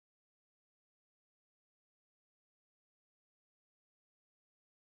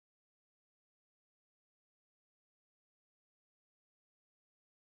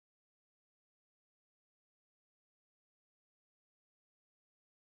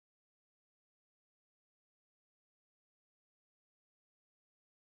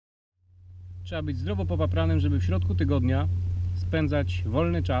Trzeba być zdrowo popapranym, żeby w środku tygodnia spędzać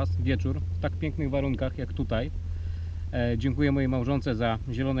wolny czas, wieczór w tak pięknych warunkach jak tutaj. Dziękuję mojej małżonce za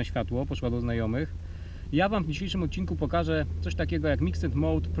zielone światło, poszła do znajomych. Ja Wam w dzisiejszym odcinku pokażę coś takiego jak Mixed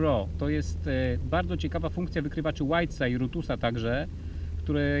Mode Pro. To jest bardzo ciekawa funkcja wykrywaczy Whitesa i Rutusa także,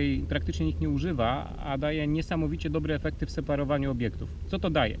 której praktycznie nikt nie używa, a daje niesamowicie dobre efekty w separowaniu obiektów. Co to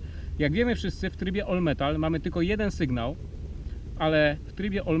daje? Jak wiemy wszyscy, w trybie All Metal mamy tylko jeden sygnał, ale w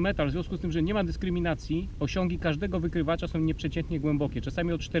trybie All Metal, w związku z tym, że nie ma dyskryminacji, osiągi każdego wykrywacza są nieprzeciętnie głębokie,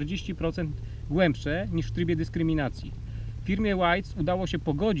 czasami o 40% głębsze niż w trybie dyskryminacji. W firmie Whites udało się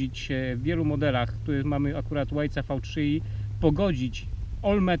pogodzić w wielu modelach, które mamy akurat Whitesa V3i, pogodzić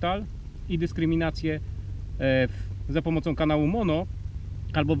All Metal i dyskryminację za pomocą kanału mono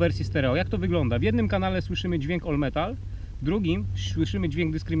albo wersji stereo. Jak to wygląda? W jednym kanale słyszymy dźwięk All Metal, w drugim słyszymy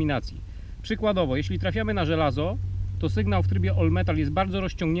dźwięk dyskryminacji. Przykładowo, jeśli trafiamy na żelazo, to sygnał w trybie All Metal jest bardzo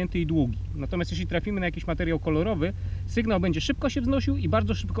rozciągnięty i długi. Natomiast jeśli trafimy na jakiś materiał kolorowy, sygnał będzie szybko się wznosił i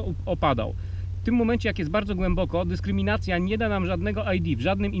bardzo szybko opadał. W tym momencie, jak jest bardzo głęboko, dyskryminacja nie da nam żadnego ID w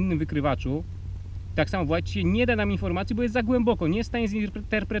żadnym innym wykrywaczu. Tak samo w Whitesie nie da nam informacji, bo jest za głęboko, nie jest w stanie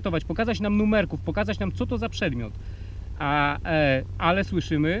zinterpretować, pokazać nam numerków, pokazać nam, co to za przedmiot. Ale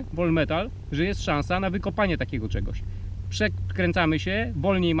słyszymy w All Metal, że jest szansa na wykopanie takiego czegoś. Przekręcamy się,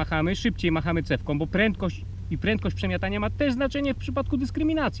 wolniej machamy, szybciej machamy cewką, bo prędkość przemiatania ma też znaczenie w przypadku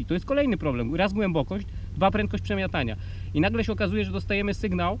dyskryminacji. To jest kolejny problem. Raz głębokość, dwa prędkość przemiatania. I nagle się okazuje, że dostajemy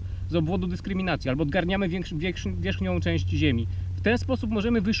sygnał z obwodu dyskryminacji albo odgarniamy wierzchnią część ziemi. W ten sposób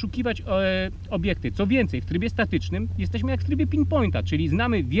możemy wyszukiwać obiekty. Co więcej, w trybie statycznym jesteśmy jak w trybie pinpointa, czyli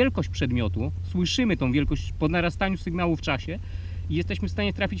znamy wielkość przedmiotu, słyszymy tą wielkość po narastaniu sygnału w czasie i jesteśmy w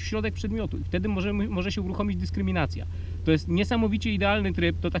stanie trafić w środek przedmiotu i wtedy może się uruchomić dyskryminacja. To jest niesamowicie idealny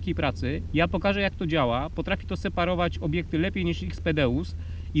tryb do takiej pracy. Ja pokażę, jak to działa. Potrafi to separować obiekty lepiej niż XPDeus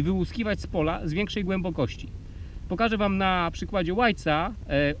i wyłuskiwać z pola z większej głębokości. Pokażę Wam na przykładzie Whitesa.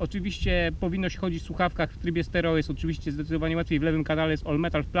 Oczywiście powinno się chodzić w słuchawkach w trybie stereo, jest oczywiście zdecydowanie łatwiej. W lewym kanale jest All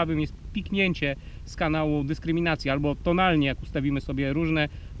Metal, w prawym jest piknięcie z kanału dyskryminacji, albo tonalnie, jak ustawimy sobie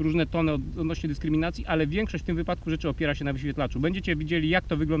różne tony odnośnie dyskryminacji, ale większość w tym wypadku rzeczy opiera się na wyświetlaczu. Będziecie widzieli, jak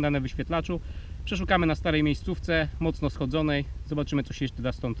to wygląda na wyświetlaczu. Przeszukamy na starej miejscówce, mocno schodzonej. Zobaczymy, co się jeszcze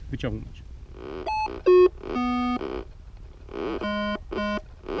da stąd wyciągnąć.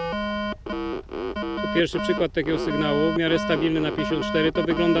 Pierwszy przykład takiego sygnału, w miarę stabilny na 54, to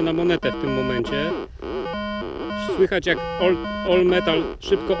wygląda na monetę w tym momencie. Słychać, jak All Metal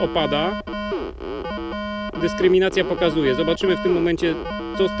szybko opada. Dyskryminacja pokazuje. Zobaczymy w tym momencie,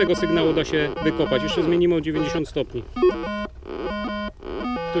 co z tego sygnału da się wykopać. Jeszcze zmienimy o 90 stopni.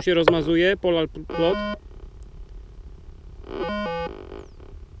 Tu się rozmazuje, polar plot.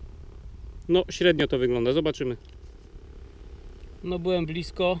 No, średnio to wygląda. Zobaczymy. No, byłem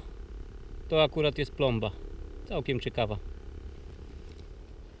blisko. To akurat jest plomba. Całkiem ciekawa.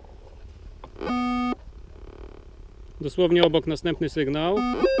 Dosłownie obok następny sygnał.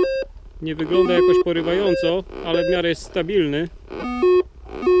 Nie wygląda jakoś porywająco, ale w miarę jest stabilny.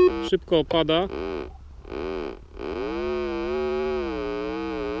 Szybko opada.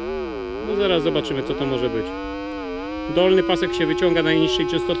 No zaraz zobaczymy, co to może być. Dolny pasek się wyciąga na najniższej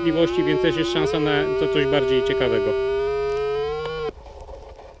częstotliwości, więc też jest szansa na coś bardziej ciekawego.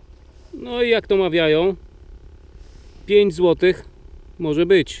 No i jak to mawiają, 5 zł może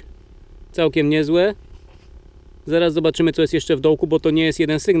być całkiem niezłe. Zaraz zobaczymy, co jest jeszcze w dołku, bo to nie jest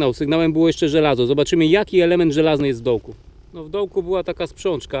jeden sygnał. Sygnałem było jeszcze żelazo. Zobaczymy, jaki element żelazny jest w dołku. No w dołku była taka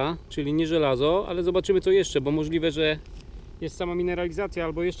sprzączka, czyli nie żelazo, ale zobaczymy, co jeszcze, bo możliwe, że jest sama mineralizacja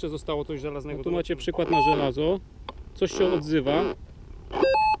albo jeszcze zostało coś żelaznego. No tu macie przykład na żelazo. Coś się odzywa.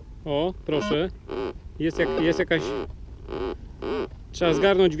 O, proszę. Jest jakaś... Trzeba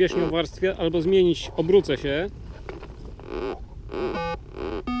zgarnąć wierzchnią warstwę albo zmienić, obrócę się.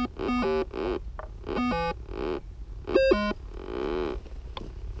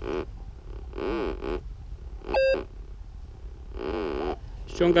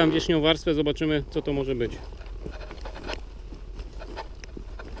 Ściągam wierzchnią warstwę, zobaczymy, co to może być.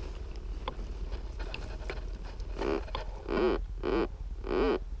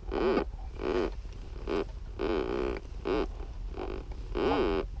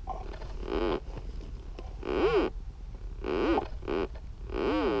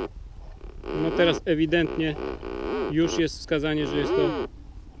 No teraz ewidentnie już jest wskazanie, że jest to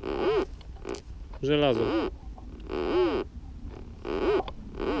żelazo.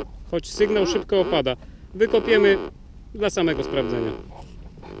 Choć sygnał szybko opada. Wykopiemy dla samego sprawdzenia.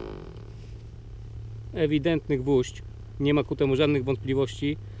 Ewidentny gwóźdź. Nie ma ku temu żadnych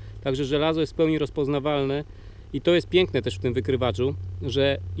wątpliwości. Także żelazo jest w pełni rozpoznawalne. I to jest piękne też w tym wykrywaczu,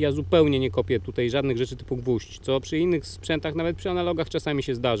 że ja zupełnie nie kopię tutaj żadnych rzeczy typu gwóźdź, co przy innych sprzętach, nawet przy analogach czasami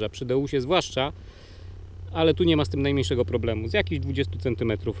się zdarza, przy DU-sie zwłaszcza, ale tu nie ma z tym najmniejszego problemu, z jakichś 20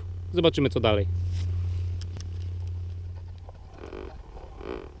 cm. Zobaczymy co dalej.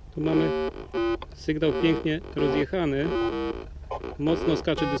 Tu mamy sygnał pięknie rozjechany, mocno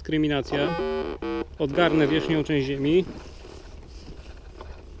skacze dyskryminacja, odgarnę wierzchnią część ziemi,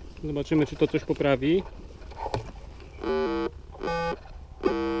 zobaczymy czy to coś poprawi.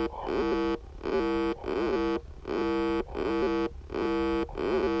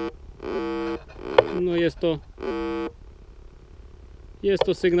 No jest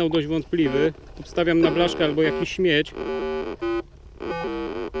to sygnał dość wątpliwy. Obstawiam na blaszkę albo jakiś śmieć.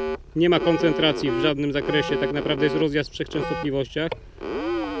 Nie ma koncentracji w żadnym zakresie, tak naprawdę jest rozjazd w trzech częstotliwościach.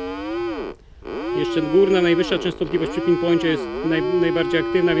 Jeszcze górna, najwyższa częstotliwość przy pinpoincie jest najbardziej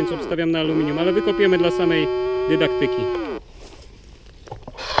aktywna, więc obstawiam na aluminium, ale wykopiemy dla samej dydaktyki.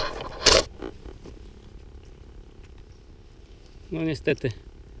 No niestety,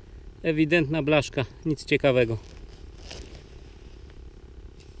 ewidentna blaszka, nic ciekawego.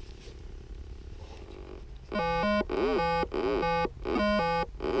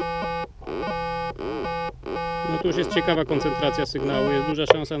 No tu już jest ciekawa koncentracja sygnału, jest duża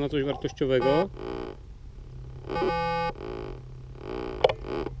szansa na coś wartościowego.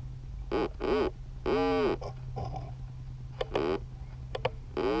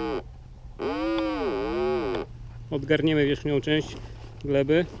 Odgarniemy wierzchnią część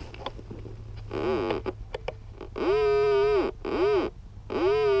gleby.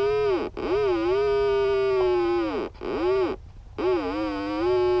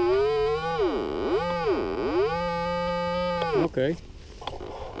 Ok.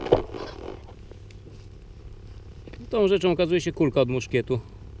 Tą rzeczą okazuje się kulka od muszkietu.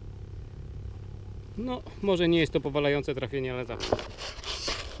 No, może nie jest to powalające trafienie, ale zawsze.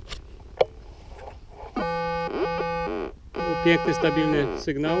 Piękny, stabilny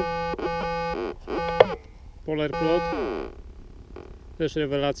sygnał. Polar plot. Też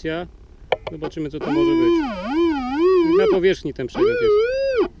rewelacja. Zobaczymy co to może być. Na powierzchni ten przedmiot jest.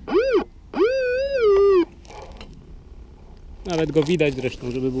 Nawet go widać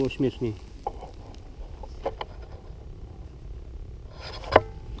zresztą, żeby było śmieszniej.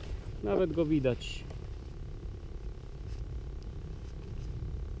 Nawet go widać.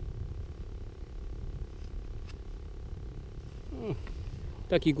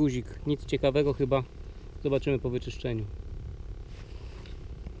 Taki guzik, nic ciekawego chyba. Zobaczymy po wyczyszczeniu.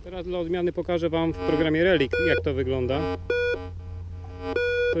 Teraz dla odmiany pokażę Wam w programie Relic, jak to wygląda.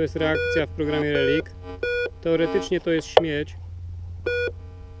 To jest reakcja w programie Relic. Teoretycznie to jest śmieć.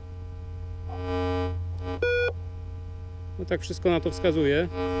 No tak wszystko na to wskazuje.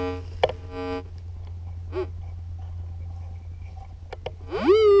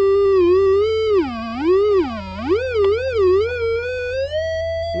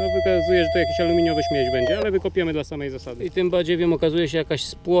 No wykazuje, że to jakiś aluminiowy śmieć będzie, ale wykopiemy dla samej zasady. I tym badziewiem okazuje się jakaś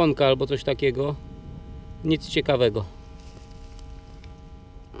spłonka albo coś takiego. Nic ciekawego.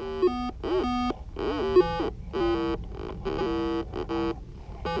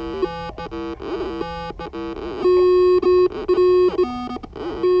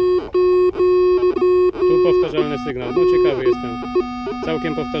 Tu powtarzalny sygnał, no ciekawy jestem.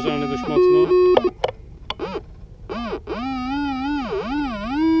 Całkiem powtarzalny dość mocno.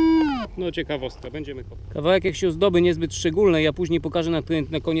 No ciekawostka, będziemy kopać. Kawałek jak się ozdoby niezbyt szczególny, ja później pokażę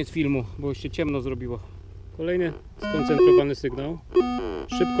na koniec filmu, bo już się ciemno zrobiło. Kolejny skoncentrowany sygnał.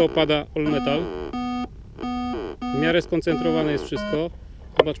 Szybko opada all metal. W miarę skoncentrowane jest wszystko.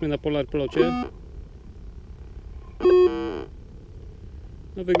 Zobaczmy na polar plocie.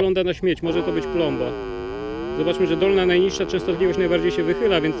 No wygląda na śmieć, może to być plomba. Zobaczmy, że dolna najniższa częstotliwość najbardziej się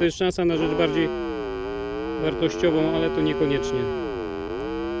wychyla, więc to jest szansa na rzecz bardziej wartościową, ale to niekoniecznie.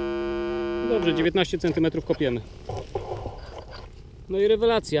 Dobrze, 19 cm kopiemy. No i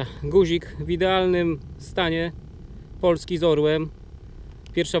rewelacja. Guzik w idealnym stanie. Polski z orłem.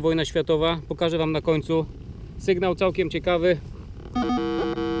 I wojna światowa. Pokażę Wam na końcu. Sygnał całkiem ciekawy.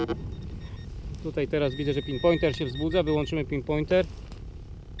 Tutaj teraz widzę, że pinpointer się wzbudza. Wyłączymy pinpointer.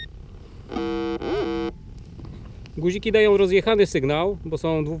 Guziki dają rozjechany sygnał, bo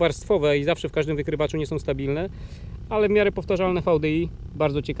są dwuwarstwowe i zawsze w każdym wykrywaczu nie są stabilne. Ale w miarę powtarzalne VDI.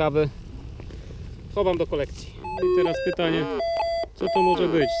 Bardzo ciekawy. Chowam do kolekcji. I teraz pytanie, co to może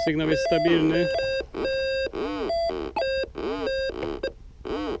być? Sygnał jest stabilny.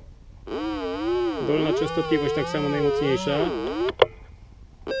 Dolna częstotliwość tak samo najmocniejsza.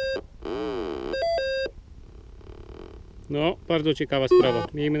 No, bardzo ciekawa sprawa.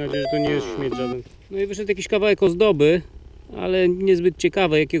 Miejmy nadzieję, że to nie jest śmieć żaden. No i wyszedł jakiś kawałek ozdoby, ale niezbyt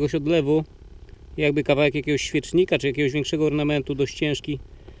ciekawe, jakiegoś odlewu. Jakby kawałek jakiegoś świecznika, czy jakiegoś większego ornamentu, dość ciężki.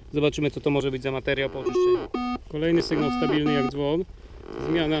 Zobaczymy, co to może być za materiał po oczyszczeniu. Kolejny sygnał stabilny jak dzwon.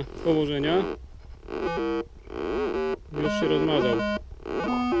 Zmiana położenia. Już się rozmazał.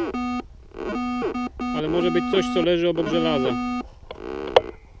 Ale może być coś, co leży obok żelaza.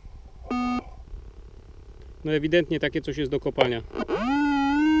 No ewidentnie takie coś jest do kopania.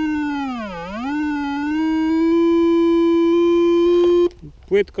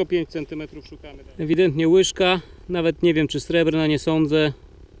 Płytko 5 cm szukamy. Ewidentnie łyżka, nawet nie wiem czy srebrna, nie sądzę.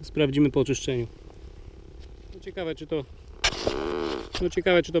 Sprawdzimy po oczyszczeniu. No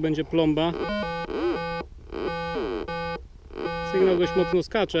ciekawe czy to będzie plomba. Sygnał dość mocno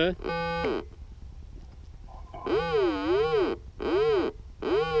skacze.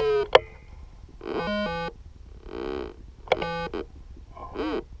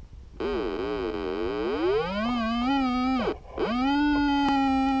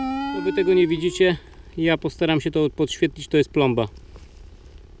 Wy tego nie widzicie, ja postaram się to podświetlić, to jest plomba.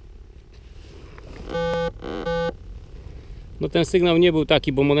 No ten sygnał nie był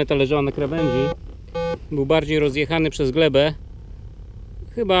taki, bo moneta leżała na krawędzi. Był bardziej rozjechany przez glebę.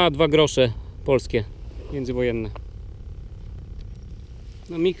 Chyba 2 grosze polskie, międzywojenne.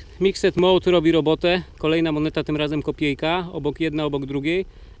 No, Mixed Mode robi robotę. Kolejna moneta, tym razem kopiejka, jedna obok drugiej.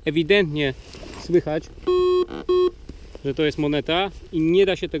 Ewidentnie słychać, że to jest moneta i nie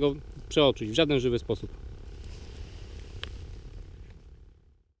da się tego przeoczyć w żaden żywy sposób.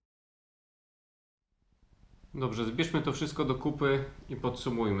 Dobrze, zbierzmy to wszystko do kupy i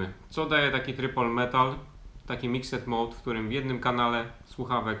podsumujmy. Co daje taki tryb all metal, taki mixed mode, w którym w jednym kanale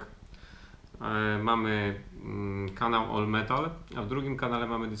słuchawek mamy kanał all metal, a w drugim kanale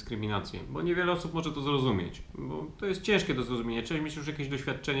mamy dyskryminację. Bo niewiele osób może to zrozumieć, bo to jest ciężkie do zrozumienia. Trzeba mieć już jakieś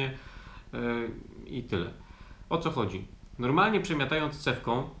doświadczenie i tyle. O co chodzi? Normalnie przemiatając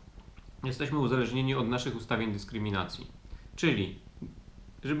cewką jesteśmy uzależnieni od naszych ustawień dyskryminacji. Czyli,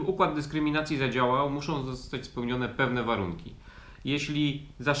 żeby układ dyskryminacji zadziałał, muszą zostać spełnione pewne warunki. Jeśli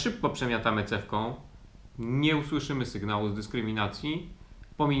za szybko przemiatamy cewką, nie usłyszymy sygnału z dyskryminacji,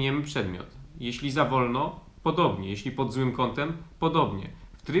 pominiemy przedmiot. Jeśli za wolno, podobnie. Jeśli pod złym kątem, podobnie.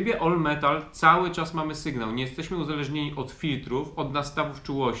 W trybie all metal cały czas mamy sygnał. Nie jesteśmy uzależnieni od filtrów, od nastawów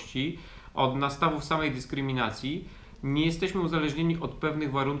czułości, od nastawów samej dyskryminacji. Nie jesteśmy uzależnieni od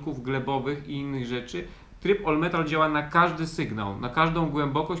pewnych warunków glebowych i innych rzeczy. Tryb all metal działa na każdy sygnał, na każdą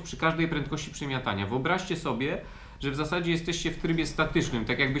głębokość, przy każdej prędkości przemiatania. Wyobraźcie sobie, że w zasadzie jesteście w trybie statycznym,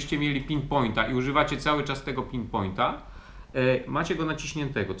 tak jakbyście mieli pinpointa i używacie cały czas tego pinpointa. Macie go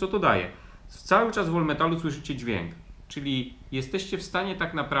naciśniętego. Co to daje? Cały czas w all metalu słyszycie dźwięk, czyli jesteście w stanie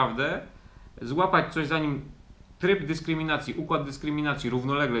tak naprawdę złapać coś, zanim tryb dyskryminacji, układ dyskryminacji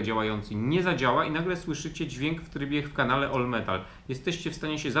równolegle działający nie zadziała i nagle słyszycie dźwięk w trybie w kanale all metal. Jesteście w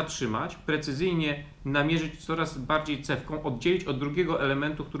stanie się zatrzymać, precyzyjnie namierzyć coraz bardziej cewką, oddzielić od drugiego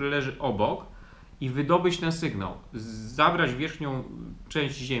elementu, który leży obok i wydobyć ten sygnał, zabrać wierzchnią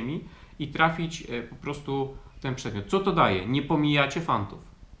część ziemi i trafić po prostu ten przedmiot. Co to daje? Nie pomijacie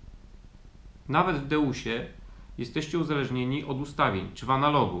fantów. Nawet w Deusie jesteście uzależnieni od ustawień, czy w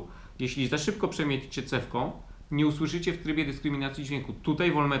analogu. Jeśli za szybko przemiecicie cewką, nie usłyszycie w trybie dyskryminacji dźwięku.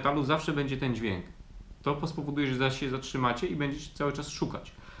 Tutaj w all metalu zawsze będzie ten dźwięk. To spowoduje, że się zatrzymacie i będziecie cały czas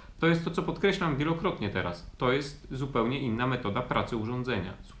szukać. To jest to, co podkreślam wielokrotnie teraz. To jest zupełnie inna metoda pracy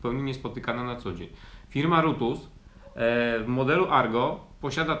urządzenia. Zupełnie niespotykana na co dzień. Firma Rutus w modelu Argo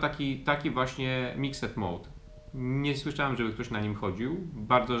posiada taki właśnie Mixed Mode. Nie słyszałem, żeby ktoś na nim chodził.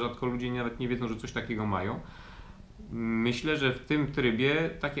 Bardzo rzadko ludzie nawet nie wiedzą, że coś takiego mają. Myślę, że w tym trybie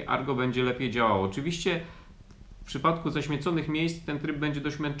takie Argo będzie lepiej działało. Oczywiście w przypadku zaśmieconych miejsc ten tryb będzie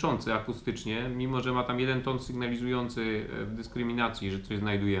dość męczący akustycznie, mimo że ma tam 1 ton sygnalizujący w dyskryminacji, że coś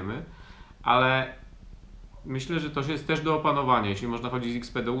znajdujemy, ale myślę, że to jest też do opanowania. Jeśli można chodzić z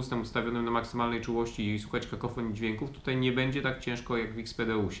XPDU-sem ustawionym na maksymalnej czułości i słuchać kakofonii dźwięków, tutaj nie będzie tak ciężko jak w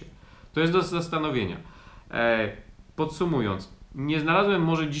XPDU-sie. To jest do zastanowienia. Podsumując, nie znalazłem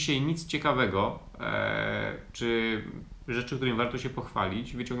może dzisiaj nic ciekawego, czy rzeczy, którym warto się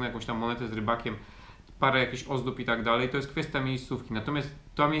pochwalić. Wyciągnę jakąś tam monetę z rybakiem, parę jakichś ozdób i tak dalej. To jest kwestia miejscówki. Natomiast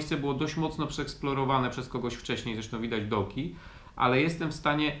to miejsce było dość mocno przeeksplorowane przez kogoś wcześniej, zresztą widać dołki, ale jestem w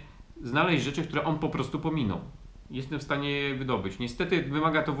stanie znaleźć rzeczy, które on po prostu pominął. Jestem w stanie je wydobyć. Niestety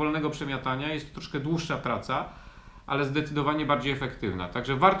wymaga to wolnego przemiatania, jest to troszkę dłuższa praca, ale zdecydowanie bardziej efektywna.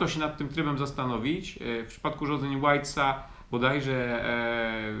 Także warto się nad tym trybem zastanowić. W przypadku urządzeń Whitesa bodajże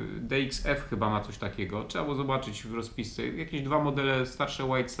DXF chyba ma coś takiego. Trzeba było zobaczyć w rozpisce. Jakieś 2 modele starsze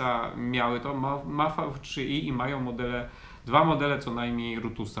Whitesa miały to. Ma V3i i mają modele 2 modele co najmniej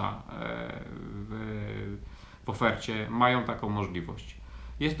Rootusa w ofercie mają taką możliwość.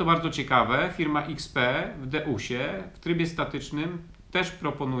 Jest to bardzo ciekawe. Firma XP w Deusie w trybie statycznym też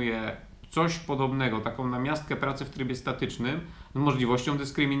proponuje coś podobnego, taką namiastkę pracy w trybie statycznym z możliwością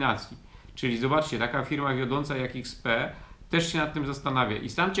dyskryminacji. Czyli zobaczcie, taka firma wiodąca jak XP też się nad tym zastanawia. I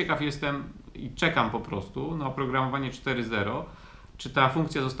sam ciekaw jestem i czekam po prostu na oprogramowanie 4.0, czy ta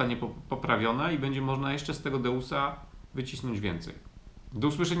funkcja zostanie poprawiona i będzie można jeszcze z tego Deusa wycisnąć więcej. Do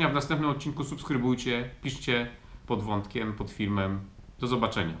usłyszenia w następnym odcinku. Subskrybujcie, piszcie pod wątkiem, pod filmem. Do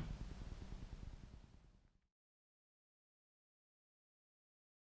zobaczenia.